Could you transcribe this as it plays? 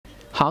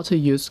How to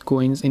use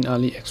coins in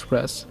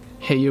AliExpress.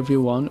 Hey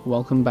everyone,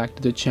 welcome back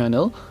to the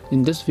channel.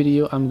 In this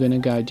video I'm gonna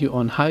guide you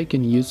on how you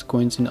can use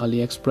coins in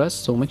AliExpress,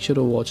 so make sure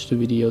to watch the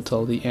video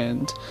till the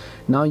end.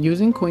 Now,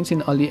 using coins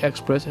in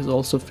AliExpress is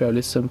also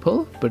fairly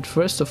simple, but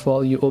first of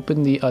all you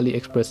open the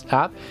AliExpress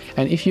app,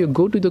 and if you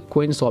go to the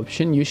coins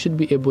option you should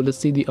be able to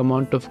see the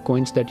amount of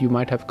coins that you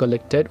might have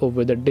collected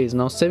over the days.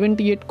 Now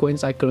 78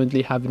 coins I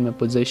currently have in my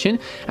possession,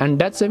 and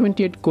that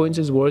 78 coins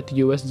is worth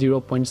US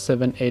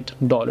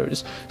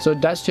 $0.78. So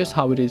that's just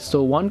how it is.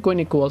 So one coin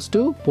equals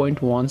to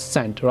 0.1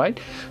 cent, right?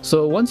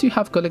 So once you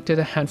have collected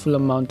a handful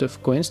amount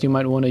of coins, you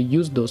might want to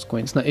use those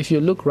coins. Now if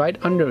you look right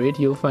under it,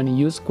 you'll find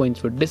use coins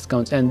for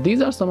discounts, and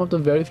these are some of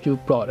the very few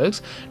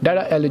products that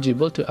are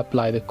eligible to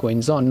apply the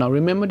coins on. Now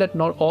remember that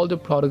not all the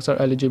products are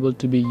eligible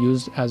to be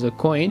used as a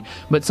coin,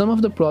 but some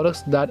of the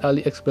products that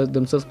AliExpress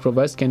themselves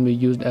provides can be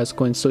used as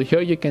coins. So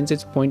here you can see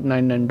it's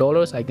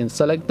 $0.99. I can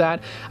select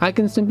that. I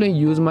can simply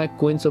use my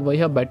coins over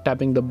here by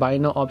tapping the buy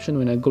now option.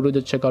 When I go to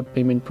the checkout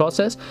payment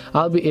process,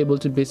 I'll be able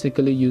to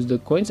basically use the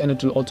coins and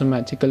it will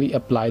automatically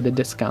apply the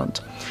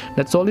discount.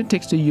 That's all it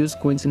takes to use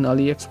coins in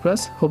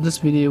AliExpress. Hope this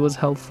video was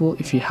helpful.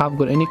 If you have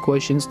got any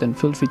questions, then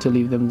feel free to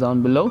leave them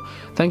down below.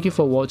 Thank you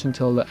for watching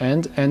till the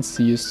end, and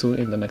see you soon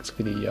in the next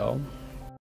video.